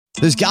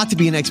There's got to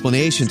be an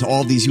explanation to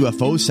all of these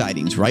UFO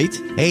sightings, right?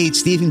 Hey,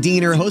 it's Stephen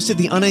Diener, host of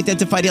the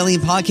Unidentified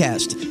Alien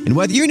Podcast. And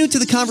whether you're new to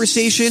the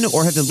conversation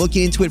or have been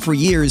looking into it for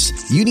years,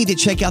 you need to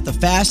check out the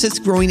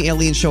fastest growing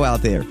alien show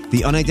out there,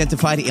 the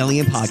Unidentified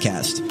Alien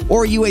Podcast,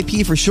 or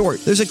UAP for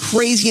short. There's a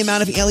crazy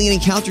amount of alien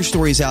encounter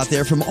stories out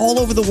there from all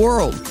over the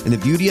world. And the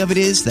beauty of it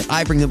is that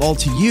I bring them all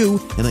to you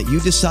and let you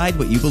decide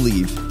what you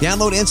believe.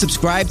 Download and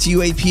subscribe to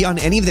UAP on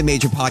any of the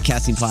major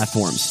podcasting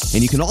platforms.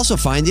 And you can also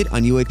find it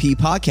on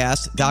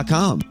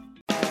UAPpodcast.com.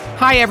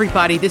 Hi,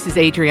 everybody. This is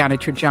Adriana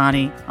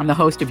Trajani. I'm the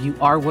host of You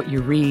Are What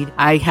You Read.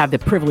 I have the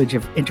privilege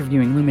of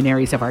interviewing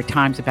luminaries of our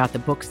times about the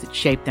books that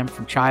shaped them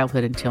from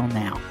childhood until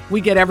now.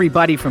 We get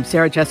everybody from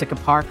Sarah Jessica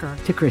Parker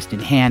to Kristen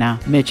Hanna,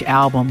 Mitch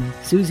Albom,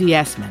 Susie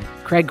Essman,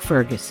 Craig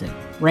Ferguson,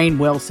 Rainn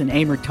Wilson,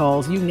 Amor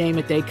Tolls, you name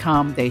it, they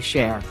come, they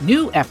share.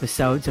 New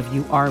episodes of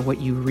You Are What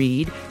You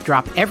Read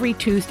drop every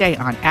Tuesday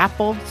on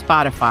Apple,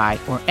 Spotify,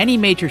 or any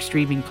major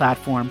streaming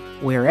platform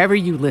wherever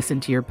you listen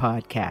to your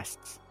podcasts.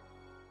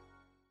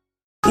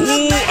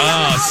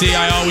 See,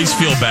 I always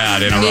feel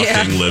bad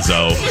interrupting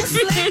Lizzo.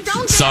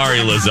 Sorry,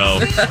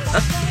 Lizzo.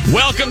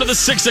 Welcome to the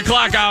 6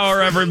 o'clock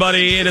hour,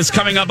 everybody. It is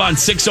coming up on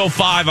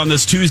 6:05 on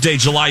this Tuesday,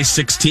 July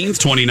 16th,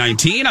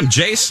 2019. I'm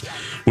Jace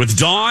with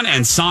Dawn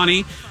and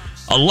Sonny.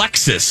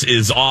 Alexis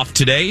is off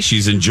today.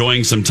 She's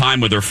enjoying some time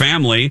with her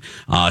family.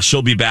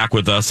 She'll be back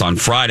with us on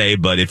Friday,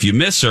 but if you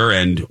miss her,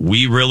 and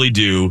we really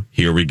do,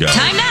 here we go.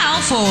 Time now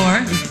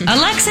for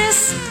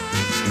Alexis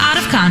Out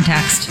of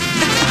Context.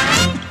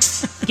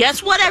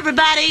 Guess what,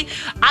 everybody?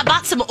 I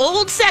bought some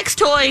old sex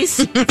toys,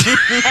 and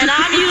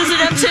I'm using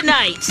them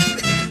tonight.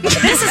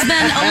 This has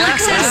been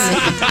Alexis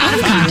Out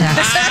of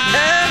Context.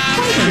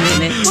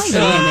 Wait a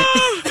minute.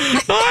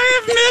 I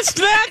have missed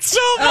that so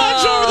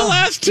much over the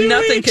last 2 weeks.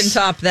 Nothing can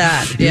top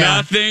that. Yeah.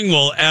 Nothing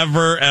will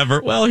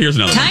ever. Well, here's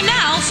another Time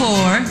now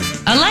for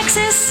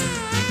Alexis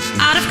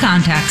Out of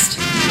Context.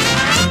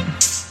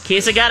 In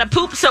case I gotta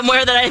poop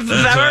somewhere that I've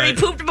already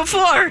pooped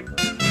before.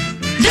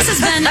 This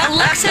has been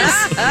Alexis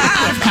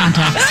Out of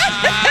Context.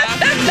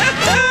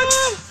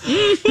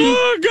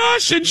 Oh,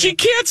 gosh, and she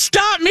can't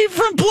stop me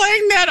from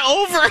playing that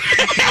over.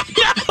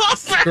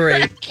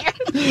 Great.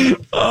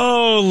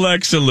 Oh,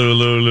 Lexa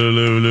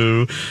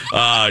Lulu.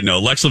 No,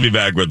 Lex will be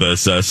back with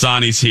us.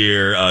 Sonny's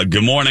here.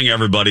 Good morning,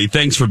 everybody.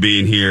 Thanks for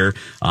being here.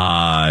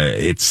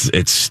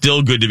 It's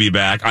still good to be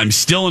back. I'm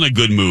still in a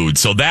good mood,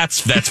 so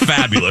that's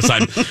fabulous.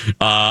 I'm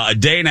a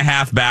day and a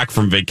half back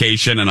from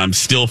vacation, and I'm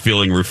still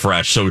feeling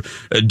refreshed. So,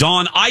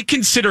 Dawn, I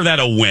consider that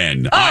a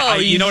win.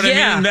 You know what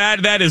I mean?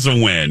 That is a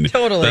win.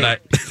 Totally.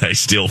 That I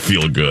still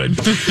feel good.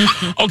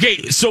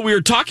 Okay, so we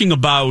were talking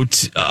about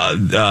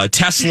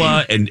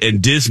Tesla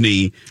and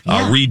Disney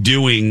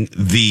redoing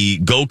the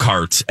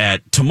go-karts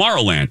at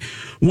Tomorrowland.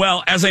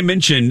 Well, as I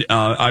mentioned,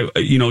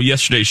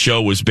 yesterday's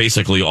show was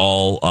basically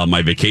all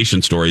my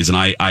vacation stories, and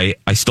I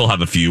still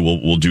have a few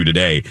we'll do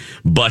today.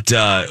 But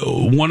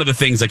one of the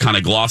things I kind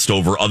of glossed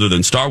over, other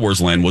than Star Wars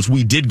Land, was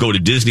we did go to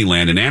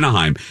Disneyland in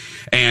Anaheim,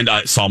 and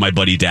I saw my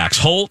buddy Dax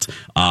Holt.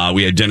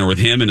 We had dinner with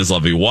him and his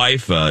lovely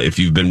wife. If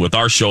you've been with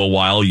our show a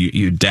while,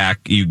 you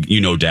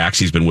know Dax.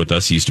 He's been with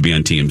us. He used to be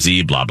on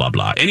TMZ. Blah blah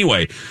blah.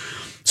 Anyway,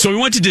 so we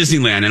went to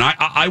Disneyland, and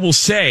I will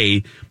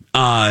say.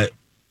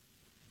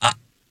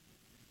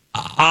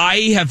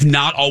 I have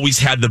not always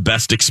had the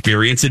best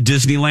experience at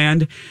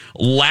Disneyland.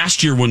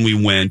 Last year when we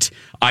went,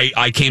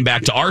 I came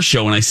back to our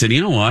show and I said,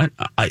 you know what?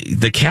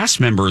 The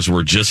cast members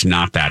were just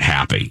not that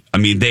happy. I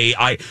mean,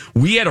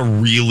 we had a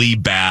really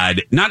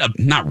bad,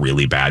 not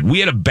really bad. We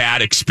had a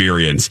bad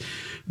experience.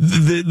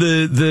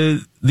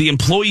 The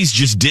employees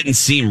just didn't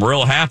seem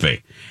real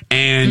happy.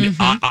 And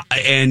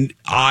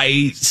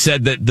I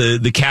said that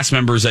the cast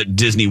members at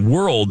Disney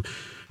World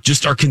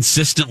just are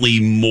consistently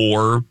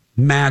more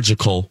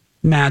magical.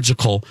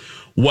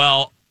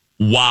 Well,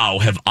 wow,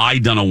 have I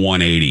done a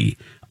 180?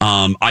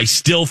 I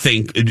still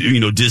think,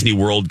 Disney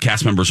World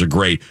cast members are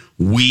great.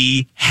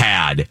 We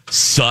had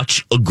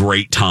such a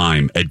great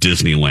time at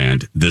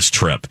Disneyland this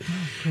trip.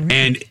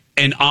 And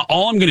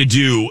all I'm going to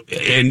do,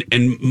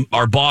 and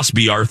our boss,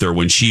 B. Arthur,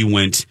 when she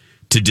went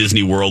to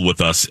Disney World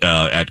with us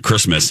at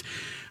Christmas,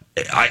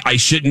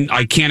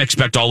 I can't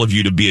expect all of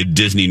you to be a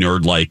Disney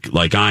nerd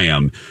like I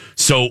am.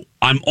 So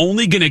I'm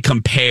only going to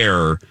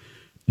compare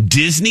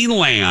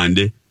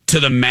Disneyland to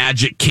the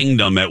Magic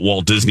Kingdom at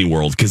Walt Disney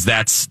World, because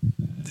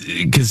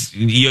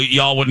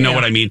y'all would know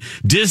what I mean.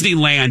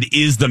 Disneyland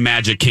is the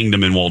Magic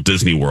Kingdom in Walt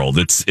Disney World.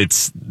 It's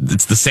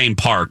the same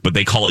park, but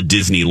they call it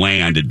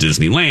Disneyland at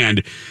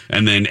Disneyland,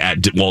 and then at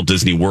Walt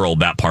Disney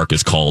World, that park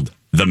is called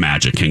the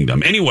Magic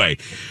Kingdom. Anyway,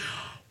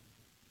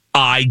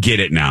 I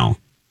get it now.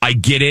 I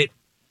get it.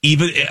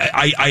 Even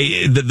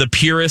the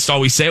purists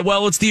always say,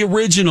 well, it's the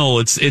original.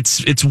 It's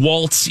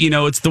Walt's,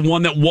 it's the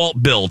one that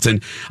Walt built.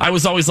 And I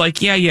was always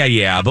like,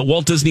 yeah. But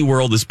Walt Disney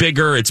World is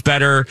bigger. It's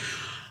better.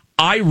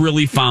 I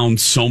really found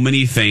so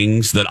many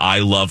things that I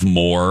love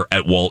more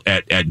at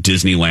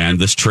Disneyland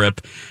this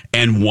trip.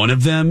 And one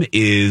of them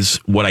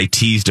is what I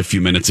teased a few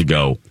minutes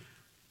ago.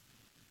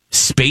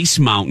 Space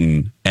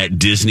Mountain at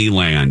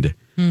Disneyland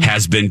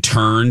has been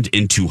turned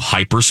into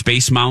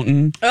Hyperspace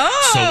Mountain.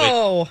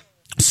 Oh.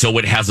 So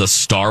it has a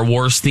Star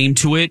Wars theme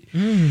to it.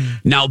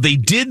 Now, they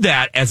did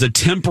that as a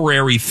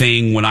temporary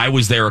thing when I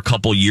was there a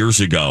couple years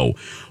ago.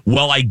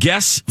 Well, I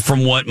guess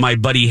from what my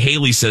buddy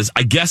Haley says,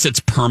 I guess it's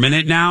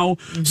permanent now.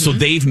 So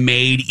they've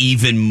made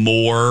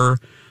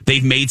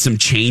they've made some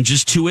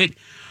changes to it.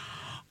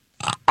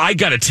 I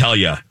got to tell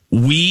you,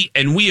 we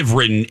have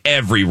ridden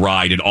every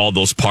ride in all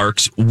those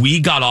parks. We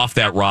got off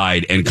that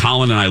ride and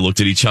Colin and I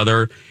looked at each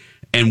other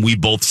and we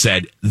both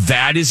said,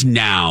 that is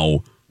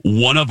now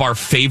one of our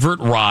favorite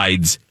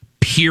rides,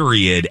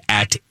 period,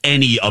 at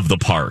any of the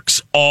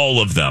parks.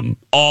 All of them.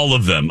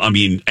 I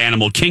mean,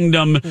 Animal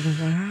Kingdom,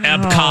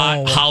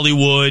 Epcot,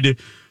 Hollywood,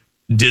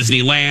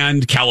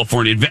 Disneyland,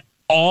 California,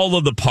 all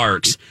of the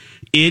parks.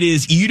 It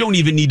is, you don't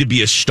even need to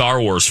be a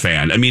Star Wars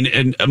fan. I mean,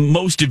 and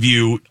most of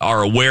you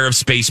are aware of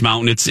Space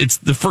Mountain. It's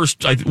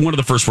one of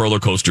the first roller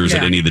coasters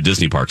at any of the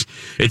Disney parks.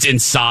 It's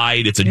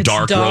inside. It's a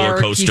dark roller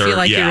coaster. You feel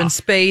like you're in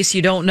space.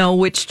 You don't know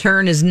which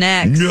turn is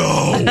next.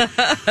 No.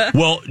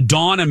 Well,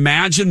 Dawn,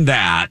 imagine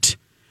that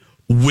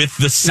with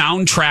the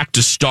soundtrack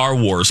to Star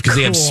Wars, because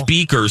they have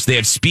speakers. They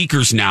have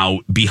speakers now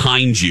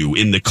behind you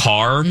in the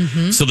car.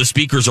 So the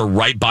speakers are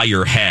right by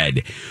your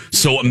head.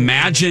 So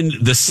imagine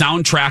the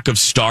soundtrack of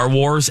Star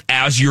Wars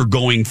as you're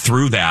going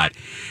through that.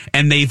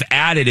 And they've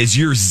added, as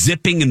you're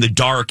zipping in the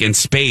dark in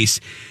space,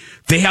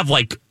 they have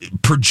like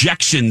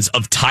projections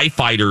of TIE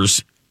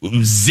fighters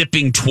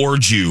zipping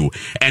towards you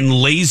and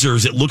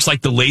lasers. It looks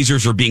like the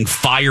lasers are being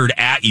fired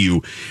at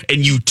you,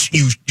 and you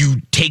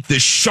take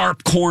this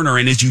sharp corner,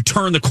 and as you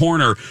turn the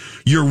corner,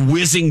 you're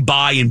whizzing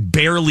by and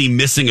barely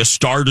missing a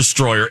Star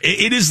Destroyer.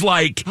 It is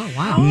like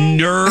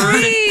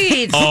nerd.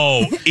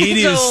 It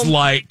is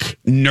like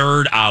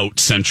nerd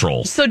out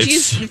central. So do you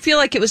feel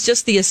like it was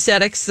just the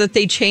aesthetics that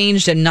they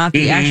changed and not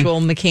the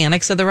actual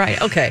mechanics of the ride?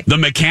 Okay. The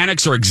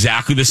mechanics are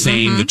exactly the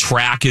same. The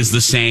track is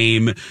the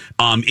same.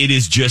 It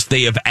is just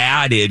they have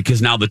added,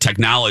 because now the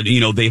technology,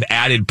 they've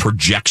added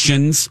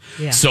projections.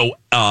 Yeah. So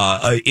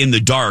in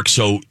the dark,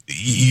 so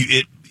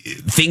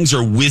things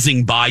are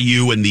whizzing by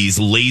you, and these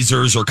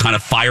lasers are kind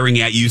of firing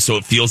at you, so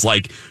it feels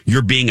like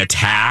you're being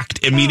attacked.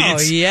 I mean,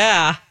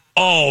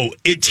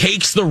 it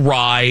takes the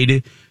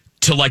ride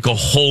to like a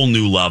whole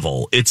new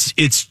level. It's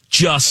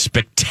just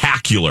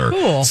spectacular.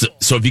 Cool.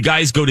 So if you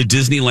guys go to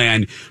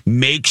Disneyland,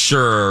 make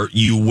sure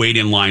you wait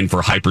in line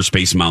for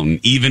Hyperspace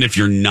Mountain, even if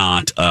you're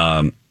not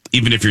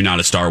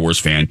a Star Wars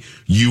fan.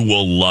 You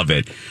will love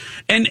it.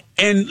 And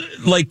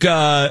like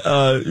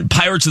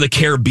Pirates of the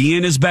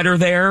Caribbean is better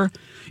there.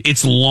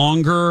 It's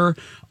longer.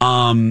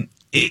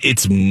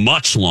 It's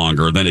much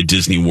longer than a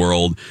Disney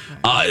World.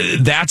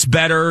 That's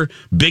better.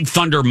 Big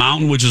Thunder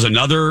Mountain, which is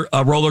another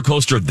roller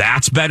coaster,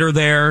 that's better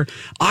there.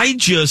 I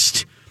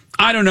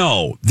don't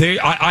know.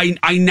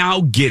 I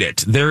now get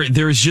it.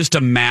 There's just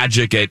a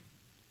magic at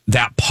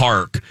that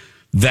park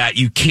that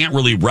you can't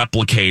really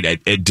replicate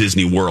at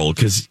Disney World,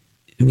 because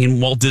I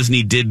mean, Walt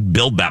Disney did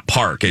build that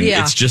park, and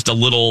it's just a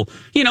little,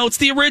 it's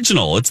the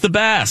original. It's the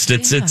best.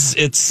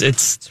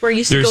 It's where I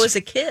used to go as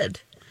a kid.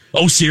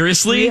 Oh,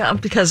 seriously? Yeah,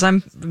 because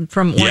I'm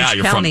from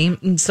Orange County,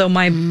 and so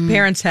my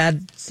parents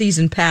had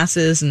season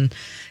passes, and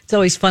it's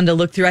always fun to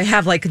look through. I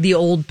have like the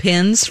old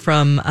pins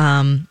from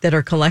that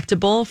are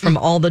collectible from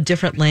all the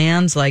different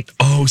lands, like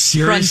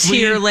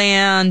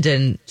Frontierland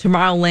and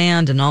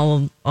Tomorrowland and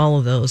all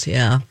of those.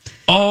 Yeah.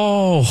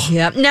 Oh.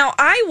 Yeah. Now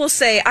I will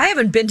say I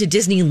haven't been to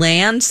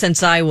Disneyland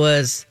since I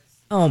was,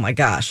 oh my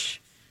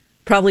gosh,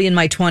 probably in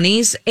my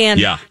 20s,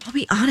 and I'll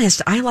be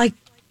honest,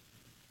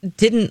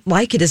 didn't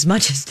like it as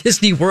much as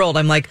Disney World.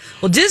 I'm like,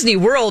 well, Disney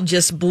World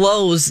just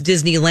blows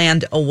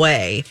Disneyland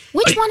away.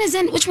 Which one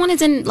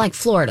is in like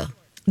Florida?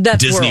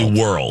 That's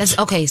Disney World. That's,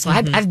 okay, so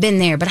I've been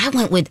there, but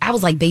I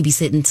was like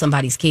babysitting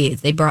somebody's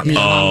kids. They brought me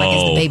along like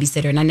as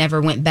the babysitter, and I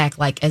never went back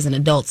like as an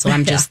adult. So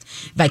I'm just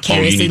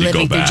vicariously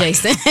living through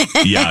Jason.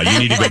 Yeah, you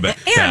need to go back.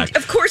 And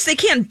of course, they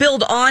can't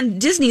build on.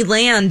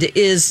 Disneyland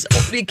is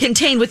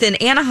contained within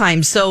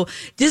Anaheim, so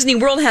Disney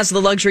World has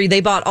the luxury.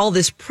 They bought all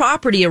this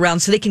property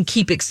around so they can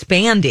keep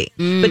expanding.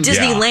 But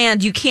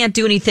Disneyland, you can't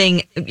do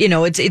anything.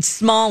 It's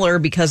smaller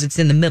because it's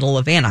in the middle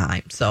of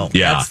Anaheim. So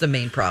that's the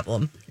main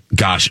problem.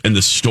 Gosh, and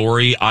the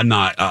story, I'm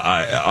not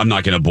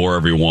going to bore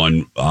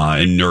everyone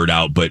and nerd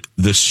out, but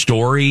the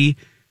story,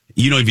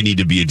 you don't even need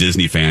to be a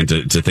Disney fan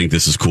to think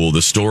this is cool.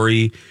 The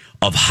story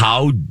of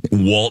how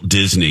Walt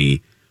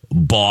Disney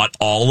bought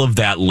all of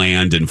that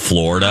land in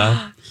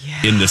Florida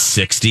in the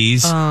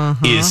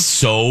 60s is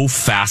so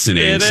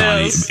fascinating,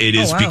 Sonny. It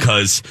is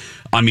because,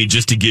 I mean,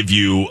 just to give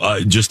you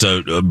just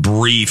a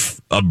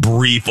brief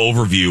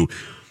overview,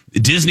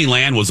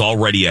 Disneyland was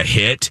already a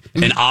hit,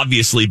 and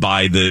obviously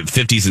by the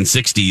 50s and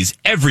 60s,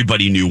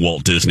 everybody knew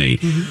Walt Disney.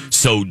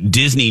 So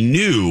Disney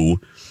knew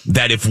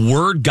that if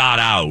word got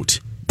out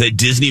that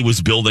Disney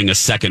was building a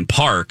second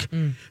park,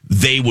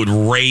 they would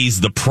raise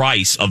the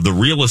price of the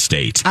real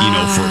estate,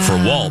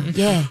 for Walt.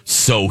 Yeah.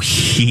 So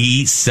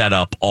he set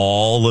up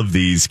all of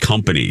these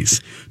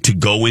companies to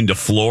go into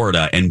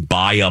Florida and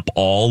buy up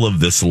all of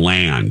this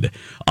land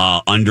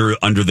under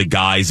the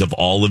guise of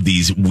all of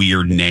these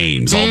weird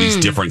names, all these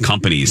different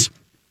companies.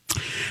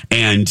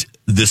 And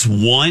this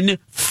one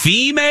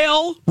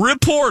female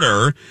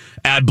reporter,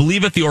 I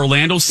believe at the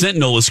Orlando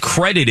Sentinel, is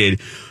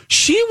credited.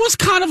 She was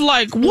kind of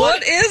like,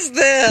 what is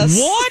this?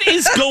 What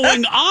is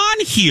going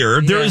on here?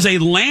 Yeah. There is a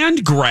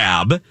land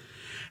grab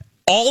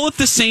all at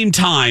the same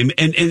time.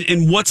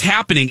 And what's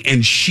happening?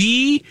 And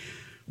she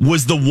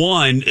was the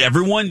one,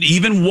 everyone,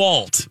 even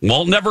Walt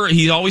never,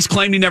 he always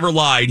claimed he never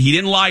lied. He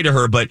didn't lie to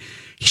her, but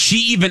she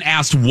even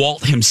asked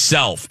Walt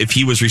himself if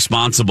he was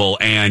responsible,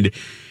 and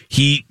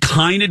he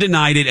kind of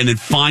denied it, and then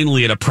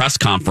finally at a press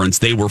conference,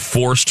 they were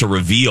forced to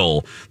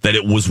reveal that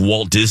it was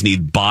Walt Disney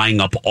buying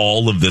up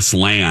all of this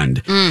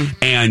land.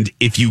 And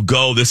if you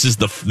go, this is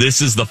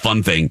the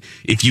fun thing.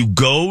 If you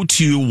go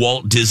to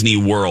Walt Disney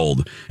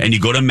World and you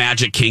go to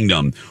Magic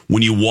Kingdom,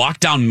 when you walk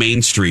down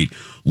Main Street,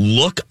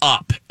 look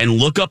up at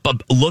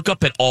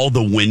all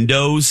the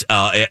windows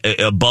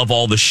above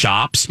all the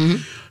shops.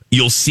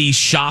 You'll see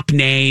shop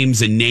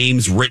names and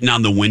names written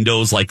on the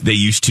windows like they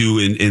used to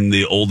in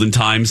the olden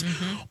times.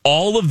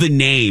 All of the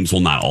names,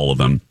 well, not all of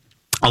them,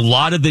 a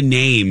lot of the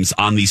names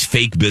on these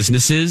fake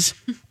businesses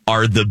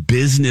are the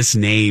business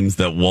names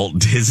that Walt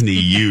Disney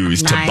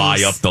used to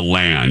buy up the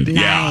land. Nice.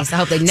 Yeah. I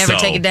hope they never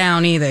take it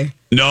down either.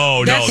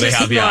 No, they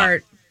have.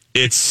 Smart.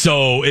 Yeah. It's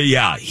so,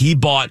 he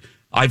bought,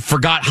 I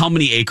forgot how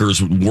many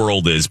acres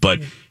World is,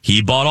 but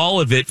he bought all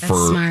of it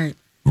for smart.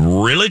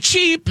 Really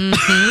cheap.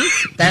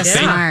 That's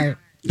smart.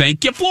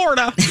 Thank you,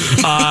 Florida.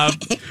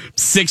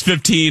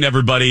 6:15,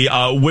 everybody.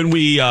 When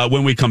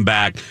we come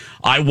back,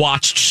 I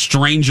watched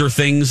Stranger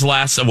Things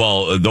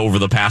over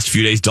the past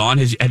few days. Dawn,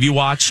 have you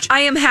watched? I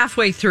am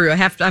halfway through.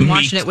 I'm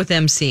watching it with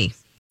MC.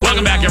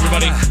 Welcome back,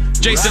 everybody.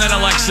 Jason and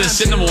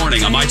Alexis in the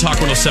morning on My Talk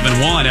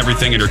 107.1,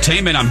 Everything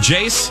Entertainment. I'm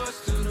Jace.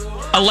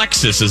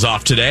 Alexis is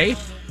off today.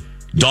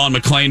 Dawn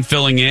McClain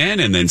filling in,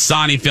 and then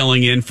Sonny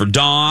filling in for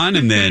Dawn,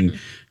 and then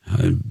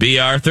B.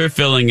 Arthur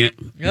filling it.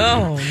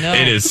 Oh, no.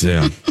 It is,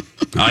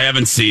 I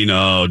haven't seen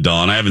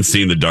Dawn. I haven't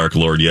seen The Dark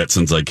Lord yet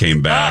since I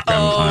came back.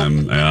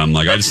 I'm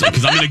like,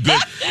 because I'm in a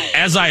good,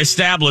 as I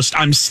established,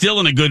 I'm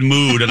still in a good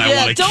mood, and I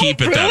want to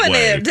keep it that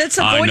way. Let's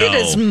avoid it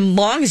as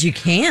long as you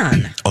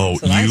can. Oh,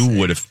 you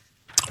would have.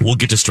 We'll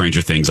get to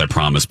Stranger Things, I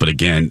promise. But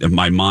again,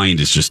 my mind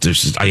is just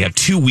I have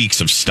 2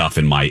 weeks of stuff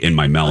in my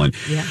melon.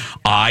 Yeah.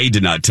 I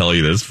did not tell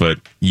you this, but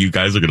you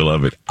guys are going to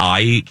love it.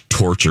 I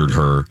tortured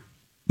her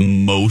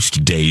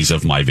most days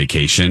of my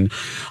vacation.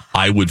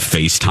 I would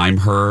FaceTime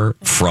her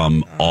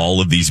from all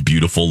of these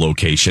beautiful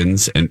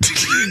locations, and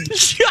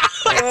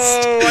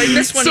I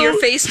missed one of your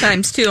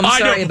FaceTimes too. I'm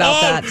sorry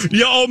about that.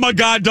 Yeah, oh my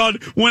God, Dawn.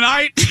 When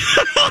I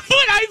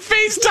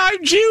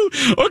FaceTimed you,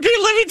 okay,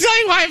 let me tell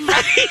you why I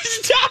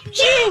FaceTimed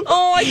you.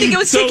 Oh, I think I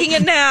was taking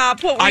a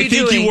nap. What were you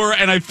doing? I think you were,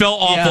 and I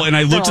felt awful, and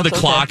I looked at the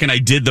clock and I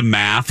did the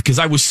math because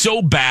I was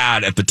so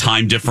bad at the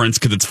time difference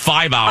because it's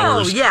 5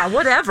 hours. Oh yeah,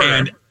 whatever.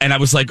 And I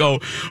was like,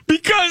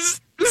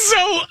 because.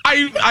 So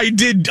I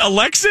did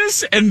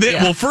Alexis, and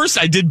then first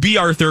I did B.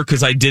 Arthur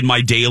because I did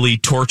my daily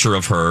torture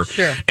of her.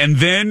 Sure. And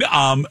then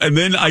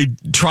I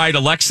tried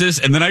Alexis,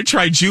 and then I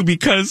tried you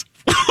because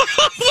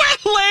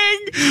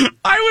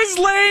I was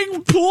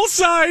laying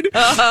poolside,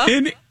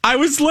 and I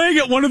was laying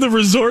at one of the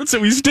resorts that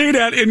we stayed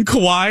at in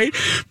Kauai,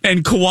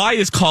 and Kauai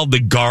is called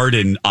the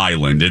Garden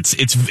Island. It's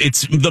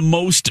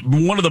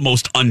one of the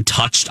most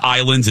untouched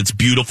islands. It's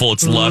beautiful.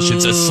 It's lush. Ooh.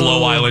 It's a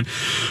slow island.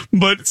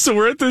 But so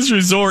we're at this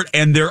resort,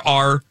 and there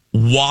are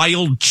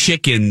wild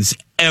chickens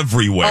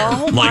everywhere.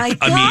 Oh my God.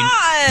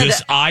 I mean,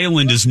 this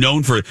island is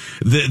known for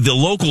the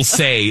locals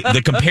say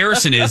the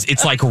comparison is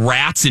it's like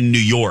rats in New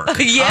York.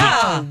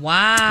 Yeah. Oh,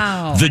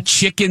 wow. The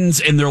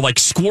chickens, and they're like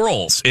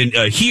squirrels in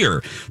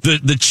here.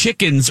 The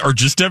chickens are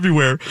just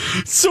everywhere.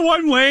 So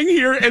I'm laying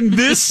here, and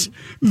this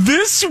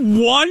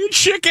one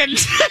chicken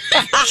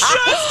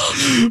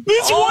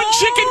one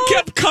chicken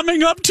kept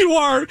coming up to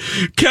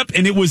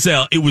and it was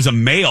a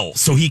male.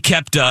 So he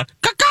kept doing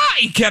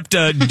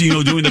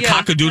the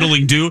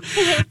cock-a-doodling do,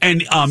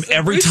 and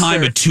every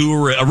time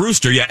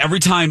every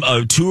time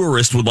a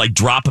tourist would like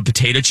drop a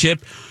potato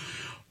chip,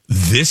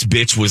 this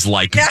bitch was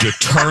like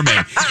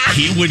determined.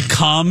 He would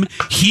come,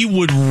 he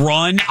would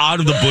run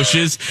out of the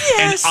bushes.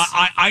 Yes.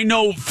 And I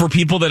know for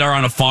people that are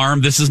on a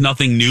farm, this is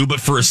nothing new, but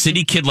for a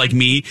city kid like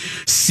me,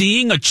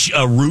 seeing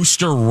a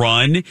rooster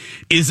run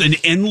is an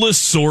endless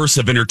source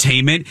of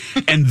entertainment.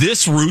 And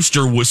this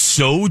rooster was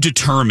so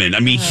determined. I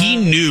mean, he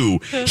knew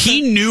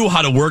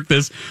how to work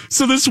this.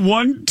 So this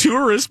one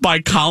tourist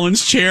by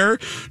Colin's chair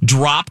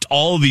dropped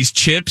all of these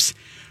chips.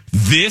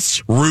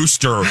 This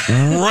rooster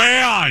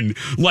ran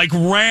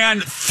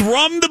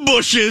from the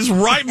bushes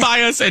right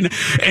by us, and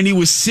he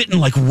was sitting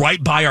like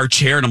right by our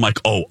chair, and I'm like,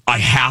 oh,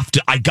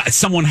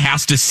 someone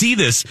has to see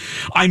this.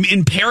 I'm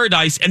in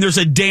paradise and there's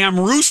a damn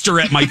rooster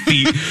at my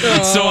feet.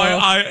 So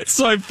I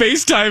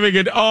FaceTiming,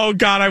 and oh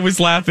God, I was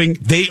laughing.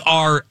 They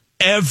are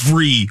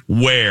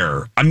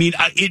everywhere. I mean,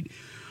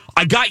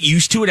 I got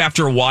used to it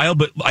after a while,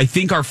 but I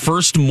think our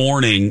first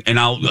morning, and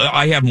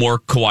I have more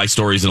Kauai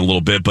stories in a little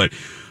bit, but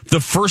the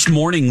first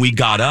morning we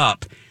got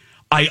up,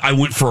 I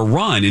went for a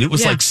run, and it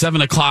was like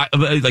 7 o'clock,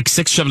 like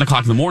 6, 7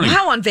 o'clock in the morning.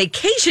 Wow, on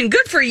vacation.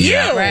 Good for you.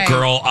 Yeah, right.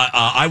 Girl,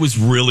 I was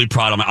really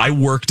proud of me. I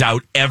worked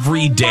out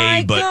every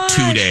day but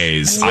 2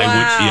 days. Wow.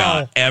 I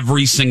went,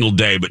 every single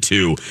day but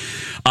 2.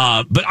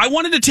 But I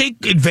wanted to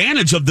take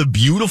advantage of the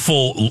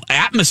beautiful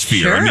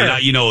atmosphere. Sure.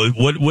 I mean,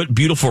 what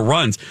beautiful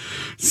runs.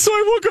 So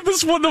I woke up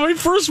my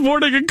first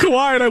morning in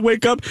Kauai, and I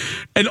wake up,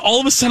 and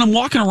all of a sudden I'm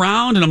walking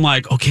around, and I'm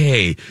like,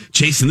 okay,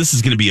 Jason, this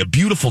is going to be a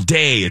beautiful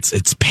day.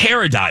 It's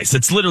paradise.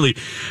 It's literally,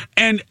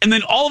 and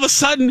then all of a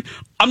sudden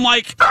I'm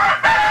like, what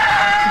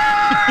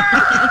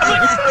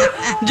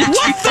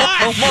the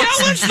hell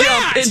is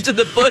that? Jump into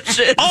the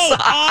bushes. Oh,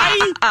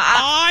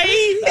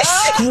 I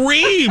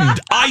screamed.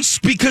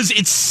 Because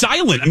it's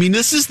silent. I mean,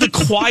 this is the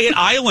quiet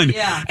island,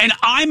 and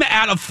I'm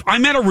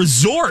at a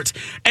resort,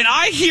 and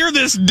I hear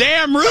this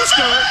damn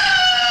rooster.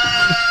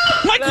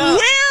 Like,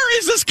 where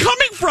is this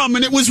coming from?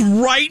 And it was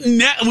right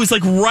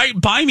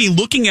by me,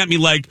 looking at me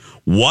like,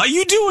 what are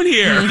you doing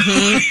here?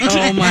 Mm-hmm.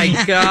 Oh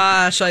my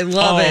gosh, I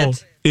love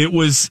it. It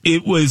was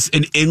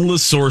an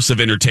endless source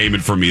of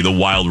entertainment for me, the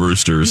wild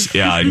roosters,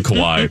 in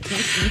Kauai.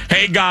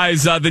 Hey,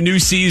 guys, the new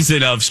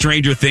season of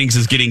Stranger Things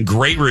is getting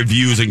great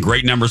reviews and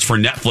great numbers for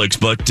Netflix,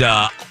 but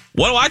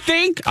what do I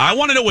think? I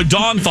want to know what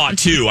Dawn thought,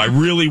 too. I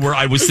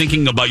was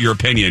thinking about your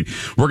opinion.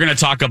 We're going to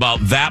talk about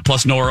that,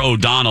 plus Nora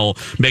O'Donnell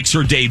makes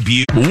her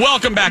debut.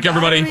 Welcome back,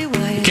 everybody.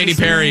 Katy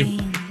Perry,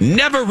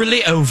 Never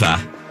Really Over.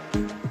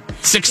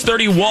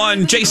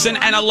 6:31, Jason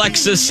and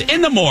Alexis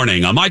in the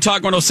morning on My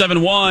Talk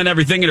 107.1,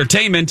 Everything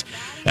Entertainment,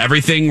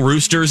 Everything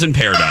Roosters in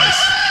Paradise.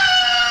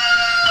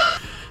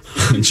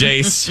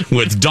 Jace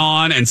with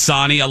Dawn and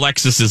Sonny.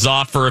 Alexis is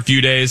off for a few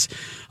days.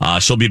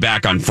 She'll be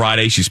back on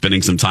Friday. She's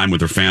spending some time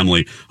with her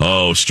family.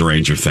 Oh,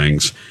 Stranger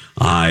Things.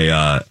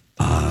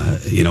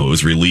 It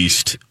was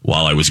released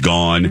while I was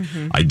gone.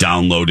 Mm-hmm. I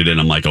downloaded it.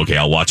 I'm like, okay,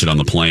 I'll watch it on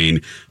the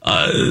plane.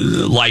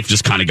 Life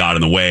just kind of got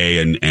in the way,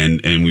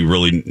 and we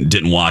really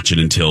didn't watch it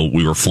until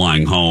we were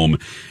flying home.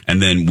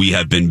 And then we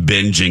have been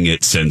binging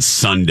it since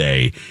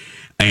Sunday.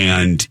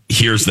 And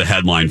here's the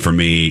headline for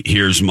me.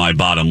 Here's my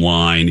bottom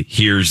line.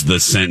 Here's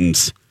the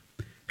sentence.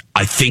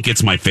 I think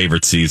it's my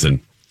favorite season.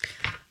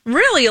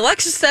 Really?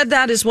 Alexis said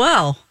that as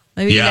well.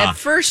 I mean, at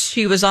first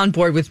she was on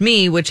board with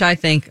me, which I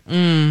think,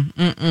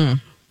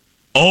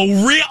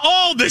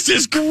 Oh, this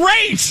is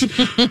great!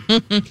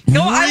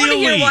 No, I want to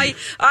hear why.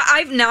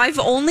 I've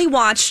only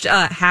watched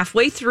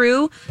halfway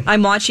through.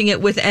 I'm watching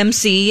it with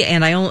MC,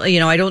 and I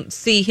don't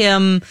see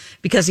him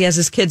because he has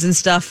his kids and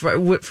stuff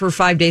for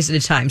 5 days at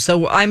a time.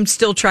 So I'm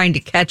still trying to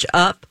catch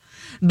up.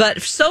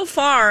 But so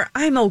far,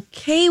 I'm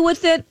okay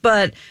with it.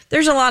 But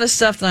there's a lot of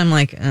stuff that I'm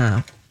like,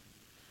 oh.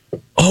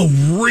 Oh,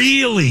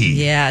 really?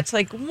 Yeah, it's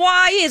like,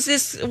 why is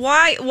this?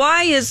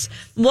 Why is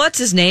what's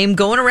his name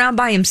going around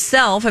by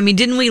himself? I mean,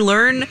 didn't we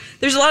learn?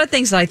 There's a lot of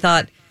things that I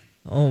thought,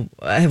 oh,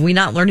 have we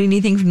not learned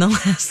anything from the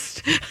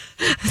last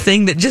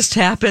thing that just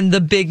happened, the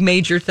big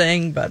major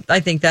thing? But I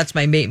think that's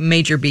my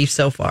major beef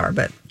so far.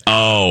 But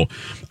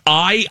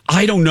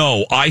I don't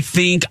know. I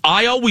think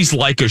I always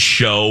like a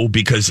show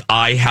because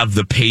I have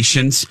the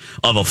patience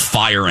of a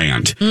fire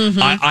ant. Mm-hmm.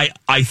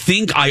 I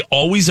think I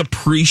always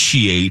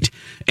appreciate,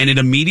 and it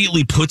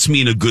immediately puts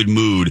me in a good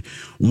mood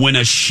when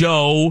a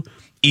show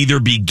either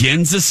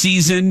begins a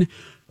season,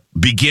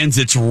 begins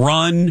its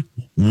run,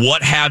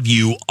 what have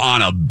you,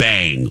 on a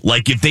bang.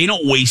 Like, if they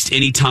don't waste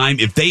any time,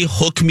 if they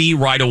hook me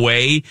right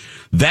away,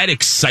 that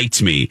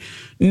excites me.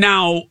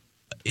 Now,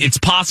 it's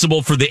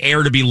possible for the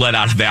air to be let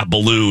out of that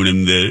balloon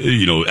in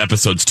the,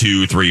 episodes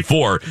 2, 3,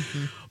 4,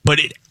 but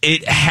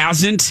it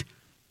hasn't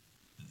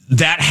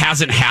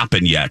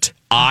happened yet.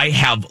 I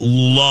have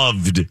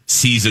loved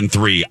season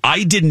 3.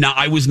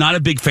 I was not a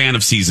big fan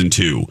of season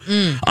 2.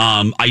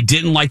 I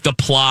didn't like the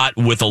plot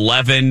with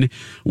 11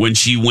 when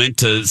she went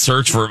to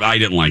search for, I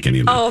didn't like any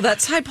of it. Oh, that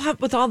side plot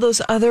with all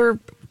those other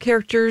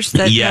characters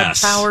that had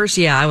powers.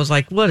 Yeah, I was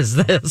like, what is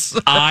this?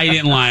 I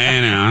didn't like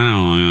it.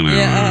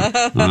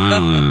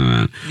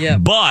 Yeah.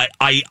 But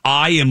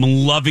I am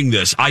loving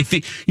this. I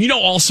think,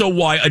 also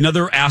why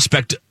another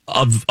aspect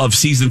of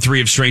season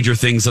 3 of Stranger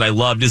Things that I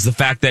loved is the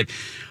fact that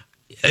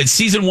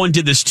season 1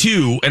 did this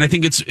too, and I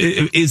think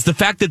is the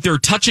fact that they're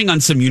touching on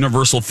some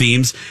universal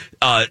themes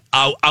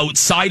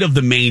outside of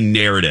the main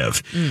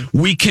narrative.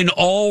 We can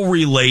all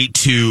relate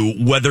to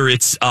whether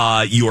it's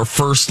your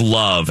first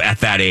love at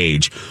that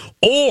age,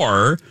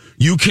 or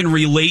you can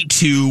relate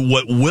to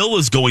what Will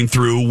is going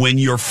through when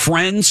your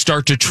friends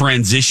start to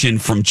transition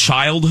from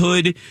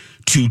childhood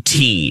to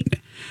teen.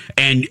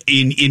 And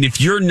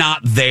if you're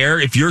not there,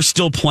 if you're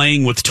still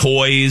playing with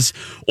toys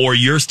or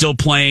you're still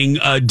playing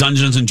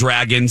Dungeons and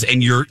Dragons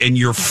and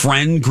your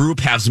friend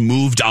group has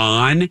moved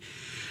on,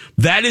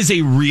 that is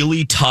a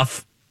really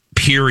tough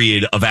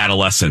period of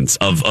adolescence,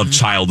 of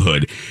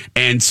childhood.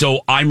 And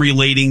so I'm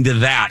relating to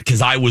that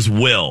because I was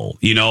Will,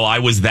 I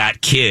was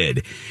that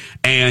kid.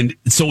 And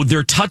so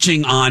they're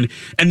touching on,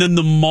 and then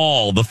the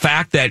mall, the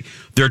fact that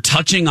they're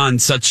touching on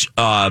such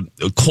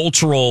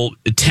cultural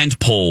tent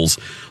poles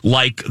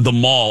like the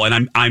mall.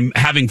 And I'm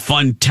having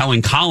fun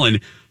telling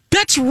Colin,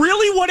 that's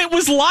really what it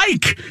was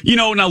like.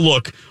 Now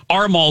look,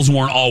 our malls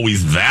weren't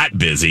always that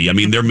busy. I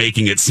mean, they're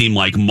making it seem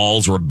like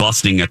malls were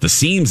busting at the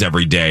seams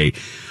every day.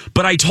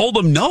 But I told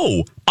them,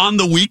 no, on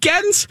the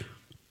weekends,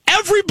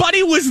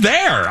 everybody was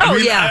there.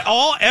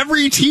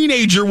 Every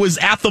teenager was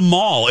at the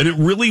mall, and it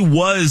really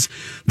was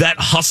that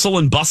hustle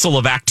and bustle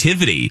of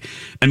activity.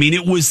 I mean,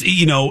 it was,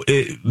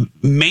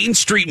 Main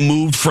Street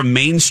moved from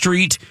Main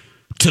Street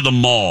to the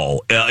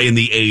mall in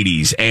the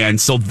 80s. And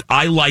so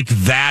I like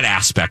that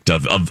aspect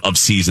of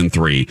season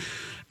 3.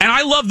 And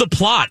I love the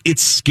plot.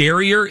 It's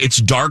scarier. It's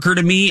darker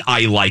to me.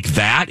 I like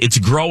that. It's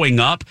growing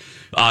up,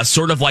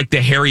 sort of like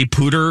the Harry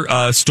Potter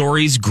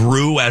stories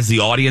grew as the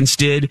audience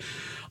did.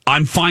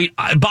 I'm fine.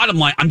 Bottom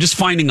line, I'm just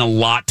finding a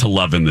lot to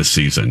love in this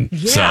season.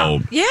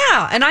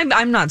 Yeah. And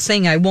I'm not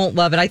saying I won't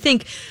love it. I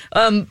think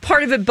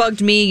part of it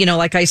bugged me.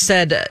 Like I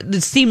said,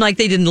 it seemed like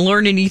they didn't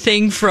learn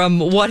anything from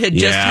what had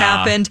just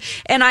happened.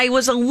 And I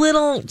was a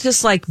little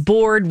just like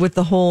bored with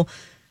the whole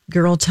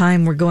girl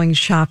time, we're going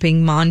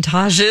shopping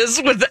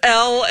montages with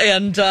Elle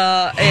and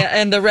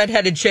the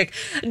redheaded chick,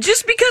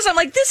 just because I'm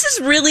like, this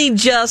is really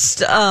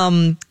just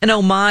an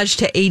homage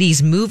to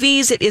 80s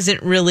movies. It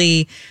isn't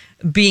really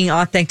being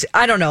authentic.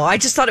 I don't know. I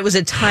just thought it was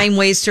a time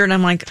waster, and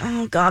I'm like,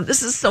 oh God,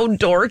 this is so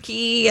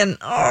dorky and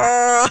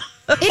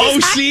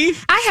see?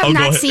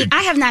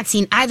 I have not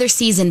seen either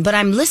season, but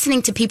I'm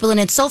listening to people, and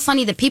it's so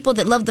funny that people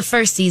that love the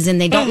first season,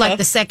 they don't like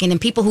the second,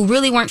 and people who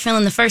really weren't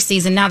feeling the first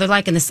season, now they're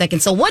liking the second.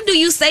 So what do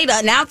you say to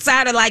an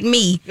outsider like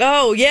me?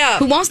 Oh, yeah.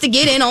 Who wants to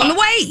get in on the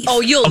wave?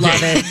 Oh, you'll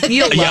love it.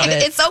 You'll love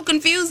it. It's so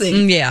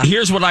confusing. Yeah.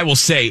 Here's what I will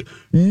say.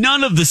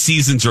 None of the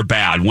seasons are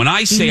bad. When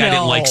I say I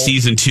didn't like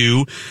season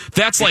 2,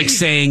 that's like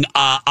saying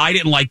I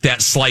didn't like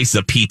that slice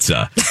of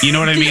pizza. You know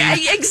what I mean? Yeah,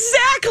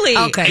 exactly.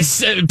 Okay.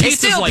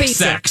 Pizza's like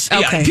pizza. sex.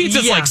 Okay. Yeah,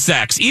 pizza's like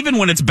sex. Even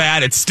when it's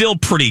bad, it's still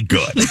pretty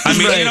good. I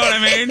mean, you know what I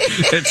mean?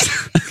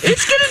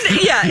 It's gonna,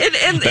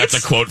 and that's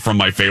a quote from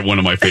one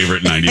of my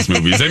favorite 90s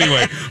movies.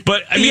 Anyway,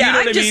 but I mean, you know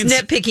what I'm just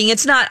nitpicking.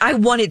 It's not, I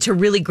want it to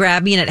really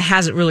grab me, and it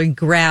hasn't really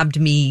grabbed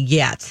me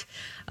yet.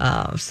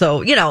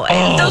 So,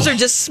 those are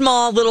just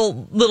small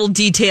little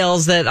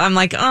details that I'm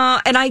like,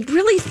 and I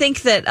really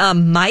think that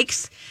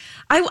Mike's,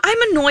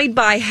 I'm annoyed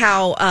by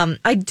how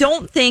I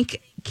don't think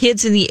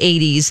kids in the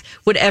 80s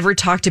would ever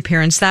talk to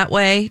parents that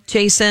way,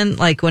 Jason,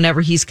 like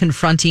whenever he's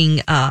confronting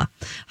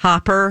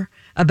Hopper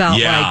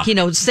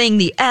about saying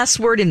the S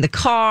word in the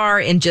car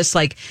and just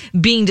like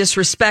being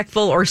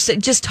disrespectful or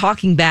just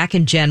talking back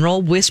in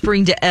general,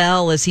 whispering to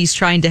Elle as he's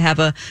trying to have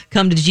a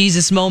come to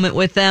Jesus moment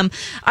with them.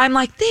 I'm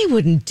like, they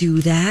wouldn't do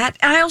that.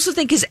 And I also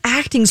think his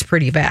acting's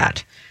pretty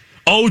bad.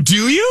 Oh,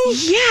 do you?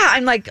 Yeah,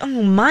 I'm like, oh,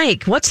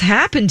 Mike, what's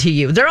happened to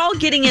you? They're all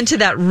getting into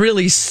that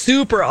really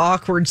super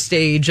awkward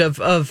stage of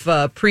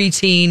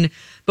preteen.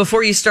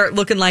 Before you start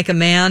looking like a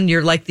man,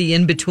 you're like the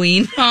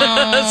in-between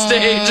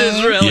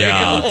stages, really.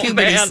 Yeah. Oh,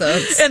 man.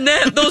 Sucks. And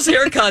then those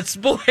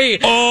haircuts, boy. They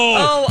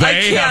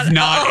have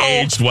not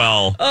aged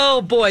well.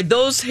 Oh, boy.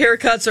 Those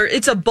haircuts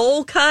it's a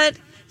bowl cut,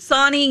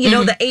 Sonny,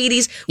 the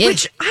 80s,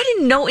 which I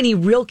didn't know any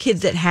real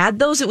kids that had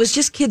those. It was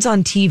just kids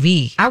on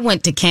TV. I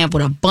went to camp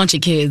with a bunch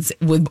of kids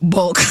with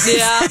bowl cuts.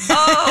 Yeah.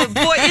 Oh,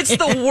 boy. It's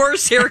the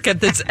worst haircut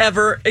that's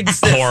ever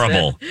existed.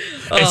 Horrible.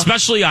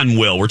 Especially on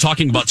Will. We're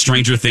talking about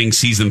Stranger Things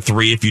season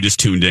 3 if you just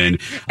tuned in.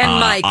 And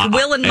Mike.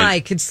 Will and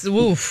Mike. It's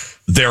oof.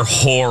 They're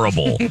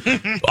horrible.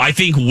 I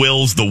think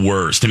Will's the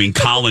worst. I mean,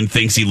 Colin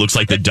thinks he looks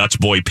like the Dutch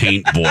boy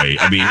paint boy.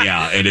 I mean,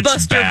 yeah, and it's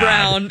Buster bad.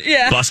 Brown.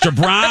 Yeah. Buster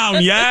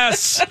Brown,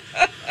 yes.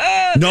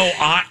 No,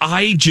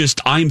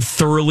 I'm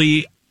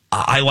thoroughly,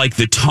 I like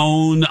the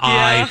tone.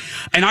 Yeah.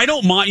 And I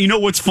don't mind,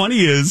 what's funny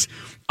is,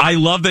 I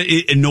love that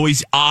it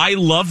annoys. I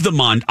love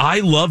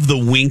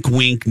the wink,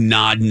 wink,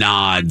 nod,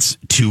 nods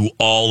to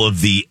all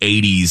of the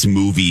 '80s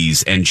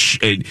movies, and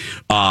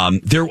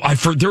there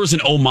was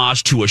an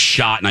homage to a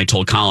shot, and I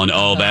told Colin,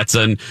 that's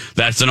an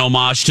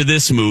homage to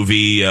this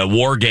movie,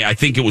 War Game. I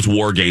think it was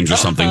War Games or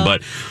something.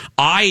 But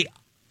I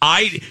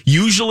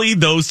usually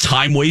those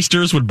time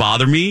wasters would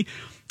bother me.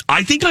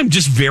 I think I'm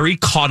just very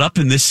caught up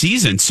in this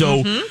season.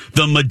 So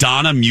the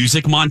Madonna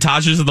music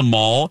montages of the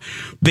mall,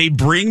 they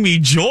bring me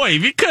joy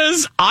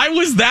because I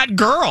was that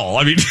girl.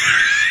 I mean,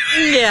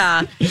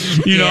 yeah,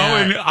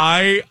 and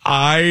I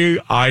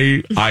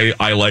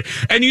like,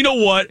 and you know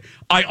what?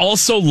 I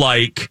also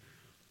like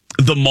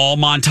the mall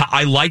montage.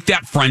 I like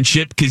that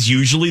friendship because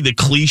usually the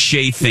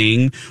cliche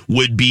thing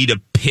would be to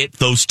pit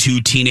those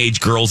two teenage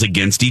girls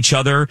against each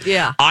other.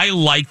 Yeah. I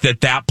like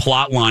that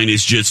plot line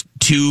is just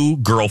two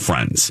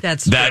girlfriends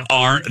That's that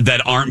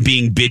aren't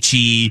being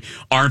bitchy,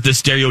 aren't the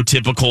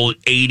stereotypical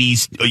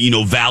 80s,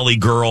 Valley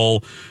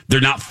girl.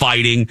 They're not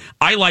fighting.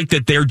 I like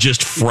that they're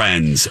just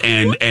friends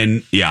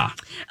and yeah.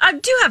 I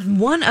do have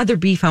one other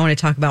beef I want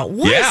to talk about.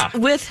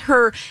 With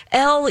her,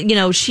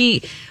 Elle,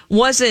 she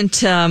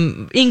wasn't,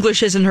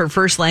 English isn't her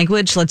first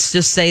language. Let's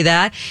just say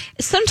that.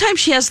 Sometimes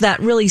she has that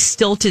really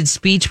stilted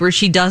speech where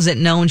she doesn't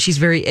know and she's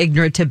very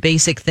ignorant to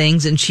basic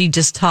things and she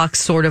just talks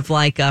sort of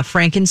like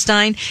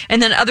Frankenstein.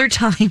 And then other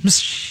times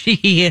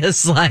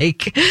she's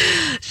like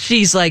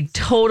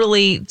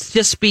totally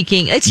just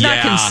speaking. It's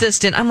not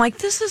consistent. I'm like,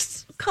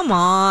 come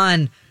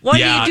on. What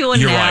are you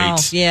doing you're now?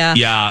 Right. Yeah.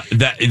 Yeah,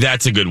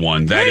 that's a good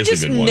one. That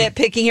is a good one.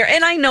 Nitpicking here,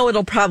 and I know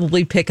it'll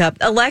probably pick up.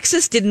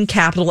 Alexis didn't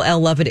capital L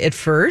love it at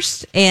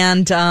first,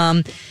 and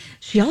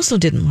she also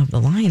didn't love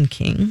The Lion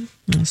King.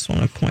 I just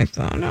want to point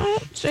that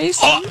out,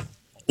 Jason.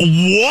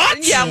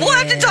 What? Yeah, we'll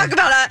have to talk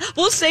about that.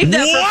 We'll save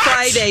that for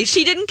Friday.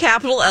 She didn't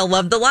capital L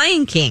love The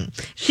Lion King.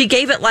 She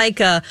gave it like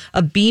a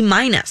B-.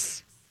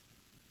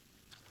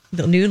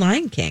 The new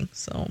Lion King.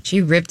 So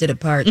she ripped it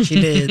apart. She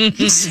did.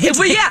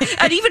 Well, yeah,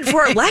 and even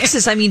for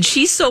Alexis, I mean,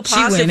 she's so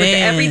positive with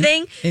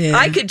everything. Yeah.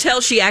 I could tell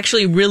she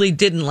actually really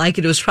didn't like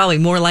it. It was probably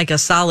more like a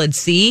solid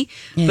C.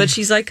 Yeah. But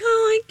she's like,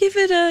 I give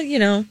it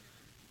a,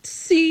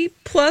 C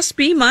plus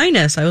B-.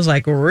 I was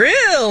like,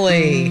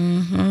 really?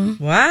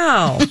 Mm-hmm.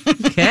 Wow.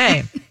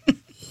 Okay.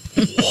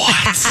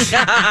 What?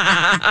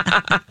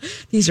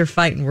 These are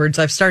fighting words.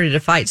 I've started a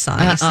fight,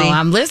 Sonny.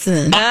 I'm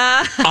listening.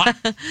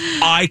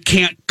 I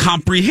can't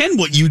comprehend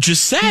what you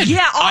just said.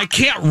 Yeah, I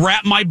can't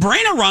wrap my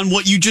brain around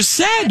what you just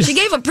said. She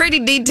gave a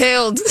pretty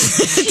detailed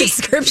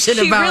description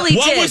about really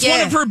what was one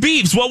of her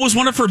beefs. What was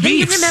one of her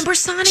beefs? You remember,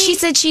 Sonny? She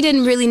said she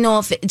didn't really know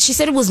if she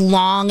said it was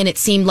long and it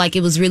seemed like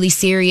it was really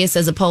serious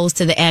as opposed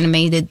to the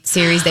animated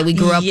series that we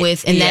grew up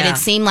with, and that it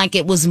seemed like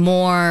it was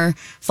more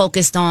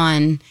focused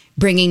on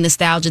bringing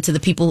nostalgia to the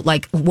people,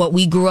 like what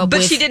we grew up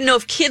with. But she didn't know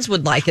if kids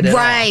would like it at all.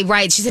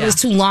 Right. She said it was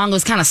too long. It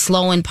was kind of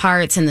slow in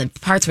parts, and the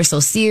parts were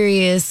so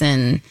serious.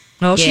 And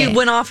she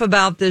went off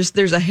about there's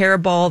a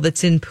hairball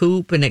that's in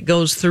poop, and it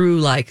goes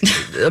through like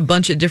a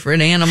bunch of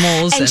different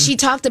animals. And she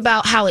talked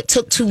about how it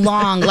took too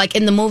long. Like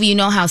in the movie,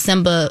 how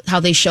Simba, how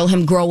they show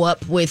him grow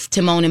up with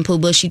Timon and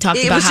Pumbaa. She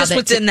talked about how just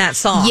what's in that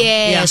song.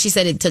 Yeah, she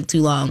said it took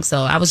too long.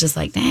 So I was just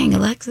like, dang,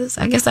 Alexis,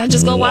 I guess I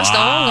just go watch the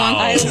whole one.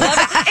 I love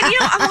it. And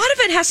a lot of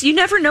it you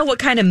never know what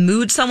kind of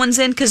mood someone's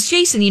in. Because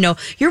Jason,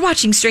 you're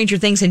watching Stranger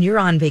Things and you're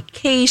on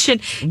vacation,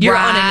 you're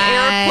on an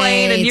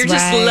airplane, and you're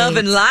just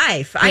loving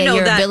life. I know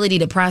your that ability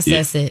to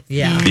process it.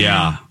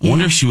 Yeah. I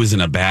wonder if she was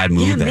in a bad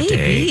mood that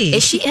day.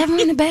 Is she ever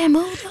in a bad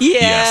mood?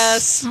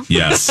 Yes.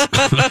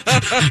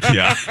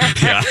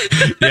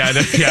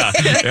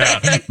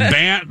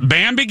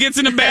 Bambi gets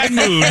in a bad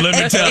mood, let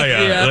me tell you.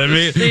 Let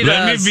me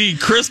be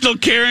crystal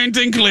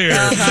Carrington clear,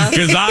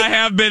 because I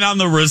have been on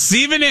the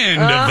receiving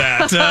end of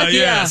that.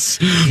 Yes.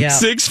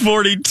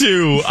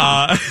 642.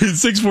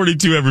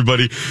 642,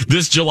 everybody.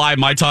 This July,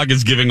 My Talk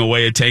is giving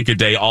away a tank a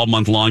day all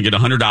month long. Get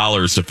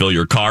 $100 to fill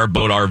your car,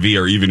 boat, RV,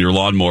 or even your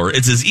lawnmower.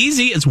 It's as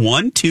easy as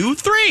 1, 2,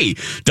 3.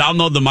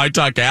 Download the My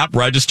Talk app,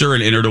 register,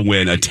 and enter to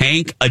win a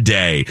tank a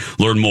day.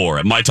 Learn more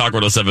at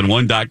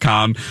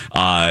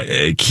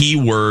mytalk1071.com.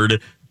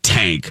 Keyword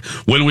tank.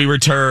 When we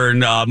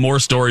return, more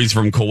stories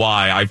from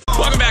Kauai.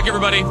 Welcome back,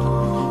 everybody.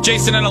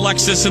 Jason and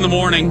Alexis in the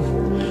morning.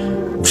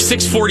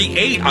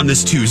 6:48 on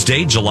this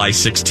Tuesday, July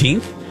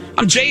 16th.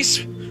 I'm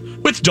Jace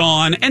with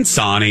Dawn and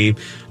Sonny.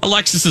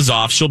 Alexis is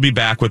off. She'll be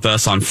back with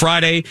us on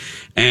Friday,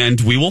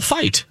 and we will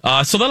fight.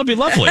 So that'll be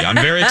lovely. I'm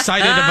very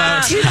excited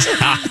about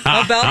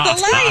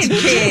the Lion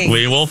King.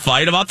 We will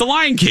fight about the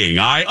Lion King.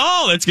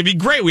 That's gonna be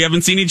great. We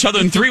haven't seen each other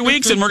in 3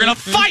 weeks, and we're gonna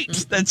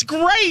fight. That's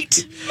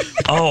great.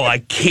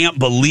 I can't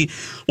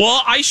believe.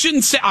 Well, I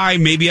shouldn't say.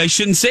 Maybe I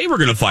shouldn't say we're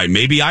gonna fight.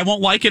 Maybe I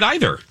won't like it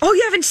either. Oh,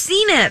 you haven't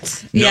seen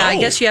it? No. Yeah, I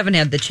guess you haven't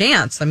had the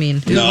chance. I mean,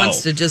 who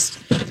wants to just?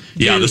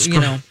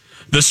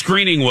 The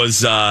screening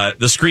was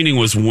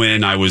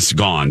when I was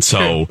gone.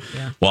 So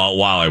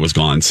while I was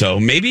gone. So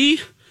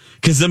maybe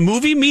because the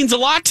movie means a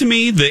lot to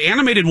me, the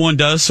animated one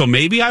does. So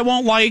maybe I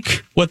won't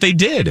like what they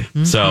did.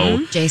 Mm-hmm.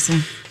 So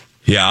Jason.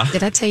 Yeah.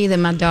 Did I tell you that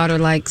my daughter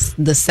likes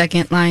the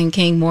second Lion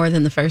King more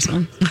than the first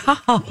one?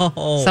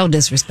 Oh. So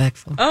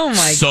disrespectful. Oh,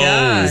 my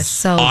gosh.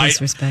 So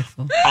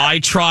disrespectful. I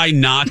try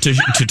not to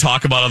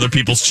talk about other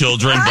people's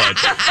children, but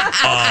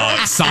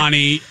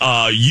Sonny,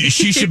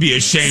 she should be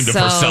ashamed of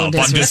herself.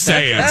 I'm just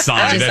saying,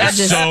 Sonny.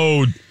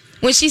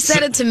 When she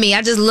said it to me,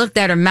 I just looked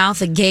at her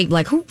mouth agape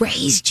like, who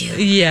raised you?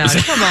 Yeah,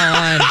 come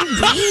on. Who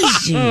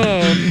raised you?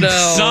 Oh,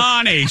 no.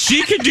 Sonny,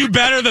 she could do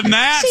better than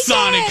that,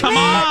 Sonny. Come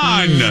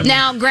on.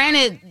 Now,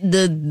 granted,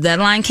 that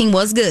Lion King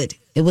was good.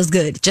 It was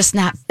good. Just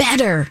not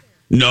better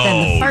No,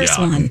 than the first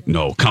one.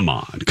 No, come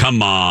on.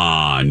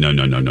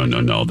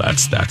 No.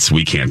 That's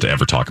we can't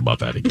ever talk about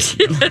that again.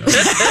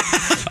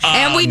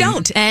 And we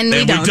don't.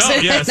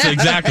 Yes,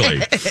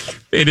 exactly.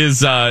 It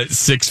is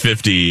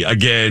 6:50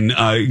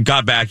 again.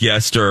 Got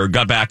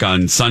back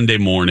on Sunday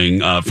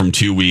morning from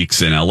 2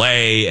 weeks in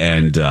LA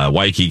and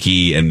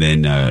Waikiki, and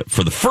then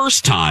for the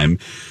first time.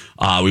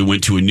 We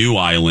went to a new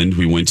island.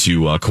 We went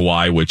to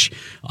Kauai, which,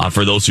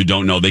 for those who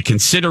don't know, they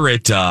consider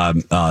it,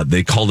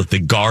 they call it the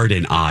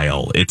Garden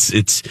Isle.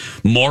 It's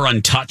more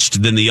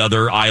untouched than the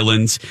other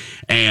islands.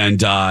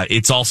 And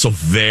it's also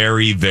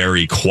very,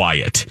 very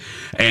quiet.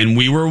 And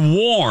we were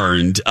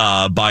warned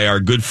by our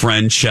good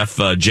friend, Chef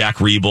Jack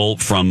Riebel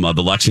from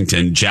the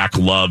Lexington. Jack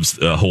loves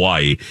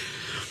Hawaii.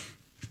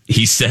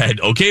 He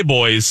said, okay,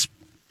 boys.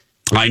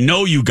 I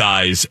know you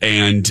guys,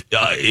 and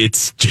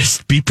it's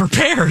just be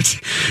prepared.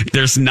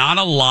 There's not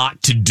a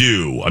lot to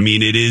do. I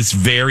mean, it is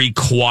very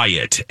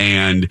quiet,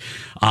 and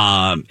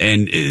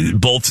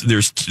both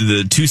there's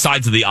the two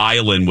sides of the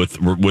island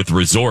with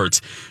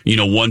resorts. You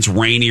know, one's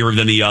rainier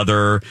than the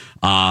other.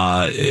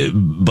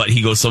 But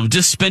he goes, so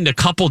just spend a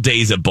couple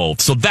days at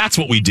both. So that's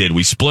what we did.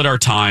 We split our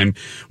time.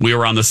 We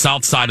were on the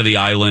south side of the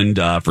island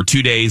for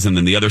 2 days, and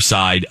then the other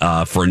side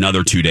for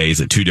another 2 days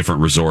at two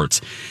different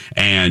resorts.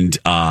 And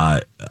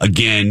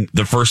again,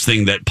 the first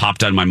thing that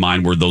popped out of my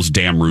mind were those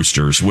damn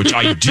roosters, which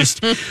I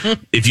just,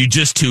 if you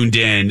just tuned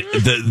in,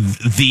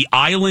 the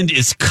island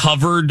is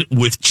covered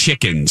with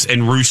chickens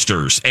and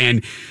roosters,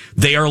 and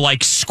they are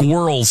like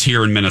squirrels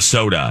here in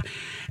Minnesota.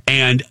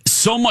 And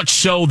so much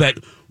so that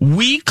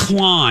we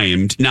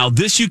climbed. Now,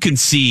 this you can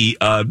see.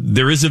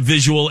 There is a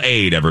visual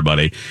aid,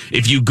 everybody.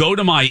 If you go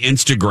to my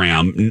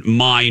Instagram,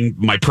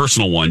 my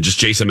personal one, just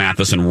Jason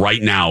Matheson,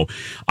 right now,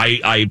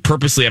 I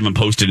purposely haven't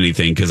posted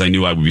anything because I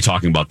knew I would be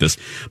talking about this.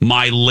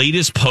 My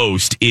latest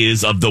post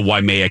is of the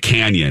Waimea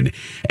Canyon.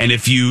 And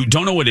if you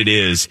don't know what it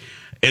is,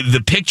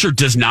 the picture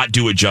does not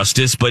do it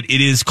justice, but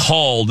it is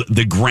called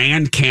the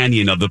Grand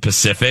Canyon of the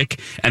Pacific,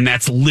 and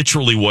that's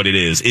literally what it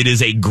is. It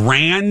is a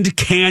Grand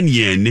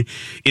Canyon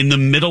in the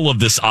middle of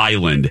this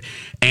island,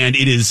 and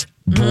it is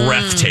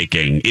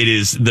breathtaking. It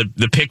is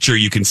the picture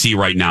you can see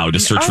right now.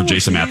 Just search for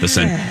Jason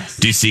Matheson.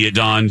 Do you see it,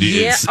 Dawn?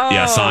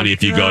 Sonny,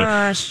 if you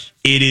go.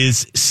 It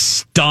is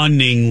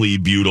stunningly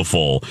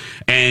beautiful.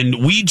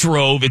 And we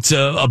drove, it's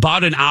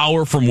about an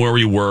hour from where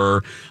we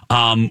were.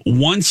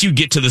 Once you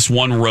get to this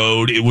one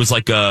road, it was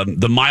like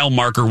the mile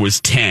marker was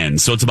 10.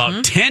 So it's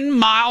about 10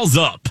 miles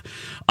up.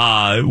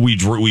 We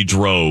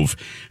drove.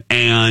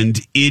 And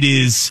it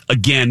is,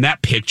 again,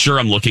 that picture,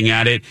 I'm looking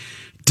at it,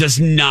 does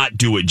not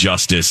do it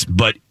justice,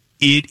 but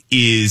it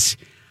is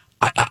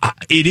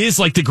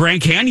like the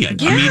Grand Canyon.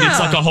 Yeah. I mean, it's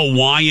like a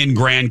Hawaiian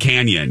Grand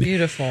Canyon.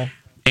 Beautiful.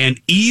 And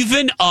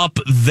even up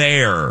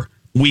there,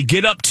 we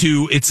get up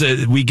to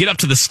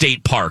the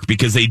state park,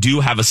 because they do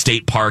have a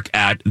state park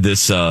at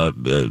this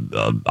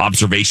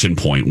observation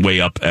point way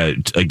up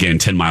at, again,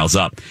 10 miles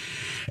up.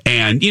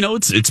 And, you know,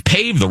 it's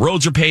paved. The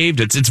roads are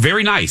paved. It's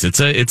very nice. It's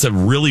a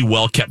really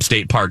well kept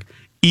state park.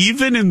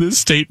 Even in this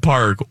state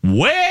park,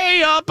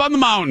 way up on the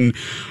mountain,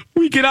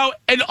 we get out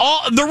and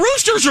all the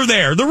roosters are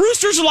there. The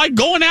roosters are like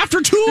going after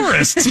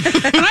tourists. And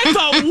I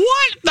thought,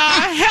 what the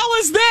hell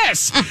is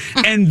this?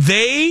 And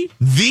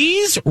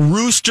these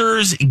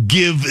roosters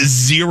give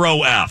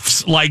 0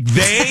 Fs. Like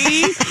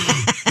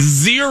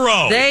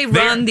zero. They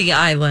run the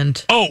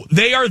island. Oh,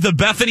 they are the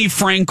Bethany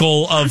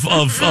Frankel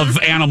of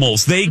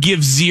animals. They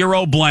give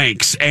 0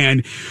 blanks,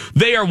 and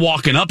they are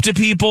walking up to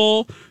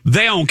people.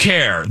 They don't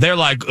care. They're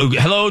like,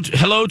 hello,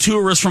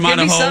 tourists from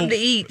Idaho. Give me something to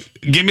eat.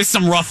 Give me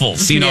some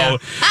Ruffles, you know.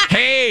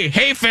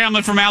 Hey,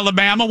 family from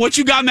Alabama, what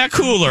you got in that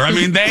cooler? I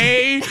mean,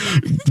 they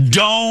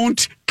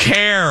don't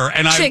care.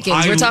 And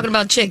chickens. We're talking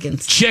about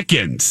chickens.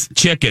 Chickens,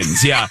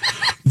 yeah.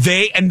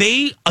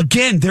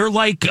 They're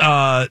like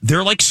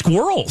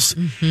squirrels,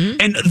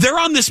 and they're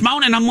on this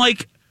mountain. And I'm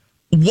like,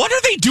 what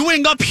are they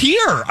doing up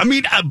here? I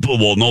mean,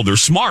 well, no, they're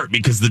smart,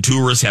 because the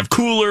tourists have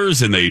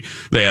coolers, and they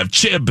have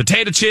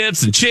potato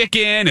chips and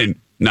chicken, and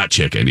not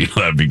chicken. You know,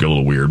 that'd be a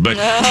little weird. But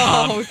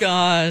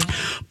God!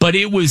 But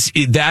it was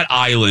that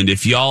island.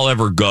 If y'all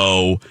ever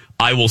go,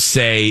 I will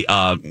say,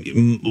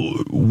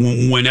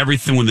 when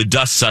the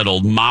dust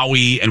settled,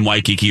 Maui and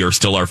Waikiki are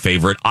still our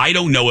favorite. I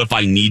don't know if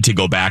I need to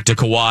go back to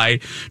Kauai,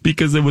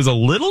 because it was a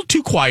little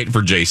too quiet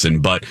for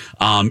Jason. But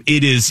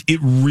it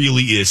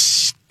really is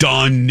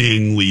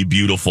stunningly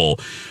beautiful.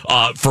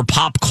 For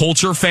pop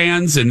culture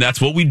fans, and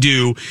that's what we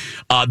do.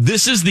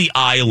 This is the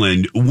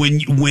island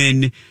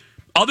when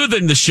other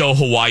than the show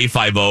Hawaii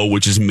Five-0,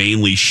 which is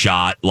mainly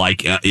shot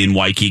like in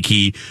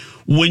Waikiki,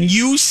 when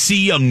you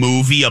see a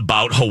movie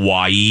about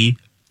Hawaii,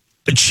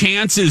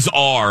 chances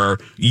are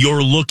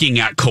you're looking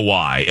at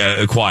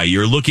Kauai.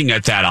 You're looking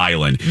at that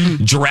island.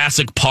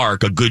 Jurassic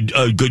Park, a good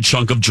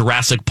chunk of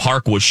Jurassic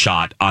Park was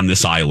shot on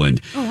this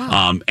island. Oh,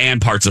 wow. And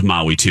parts of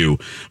Maui too.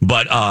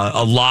 But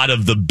a lot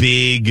of the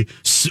big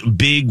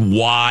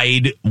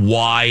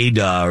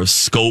wide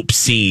scope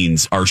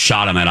scenes are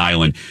shot on that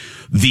island.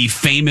 The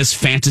famous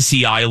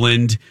Fantasy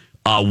Island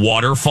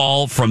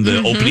waterfall from the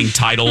opening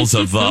titles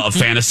of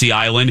Fantasy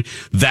Island.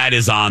 That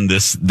is on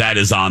this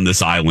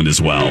island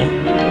as well.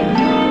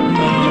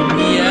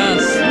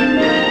 Yes.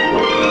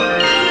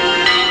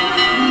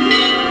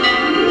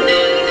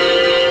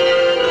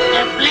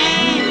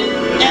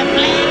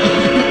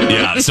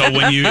 Yeah, so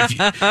when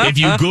if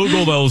you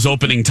Google those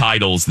opening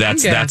titles,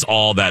 that's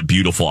all that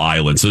beautiful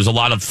island. So there's a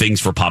lot of things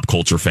for pop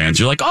culture fans.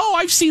 You're like, oh,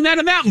 I've seen that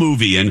in that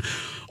movie, and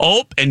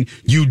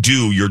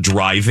you're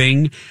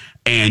driving.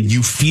 And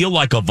you feel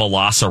like a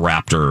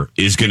velociraptor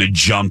is going to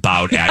jump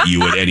out at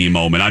you at any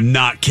moment. I'm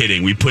not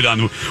kidding. We put on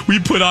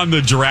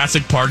the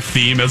Jurassic Park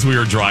theme as we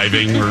were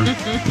driving. We're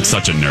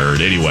such a nerd.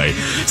 Anyway,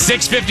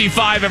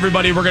 6:55,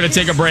 everybody. We're going to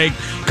take a break.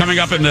 Coming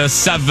up in the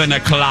 7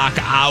 o'clock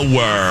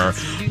hour,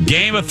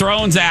 Game of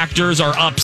Thrones actors are up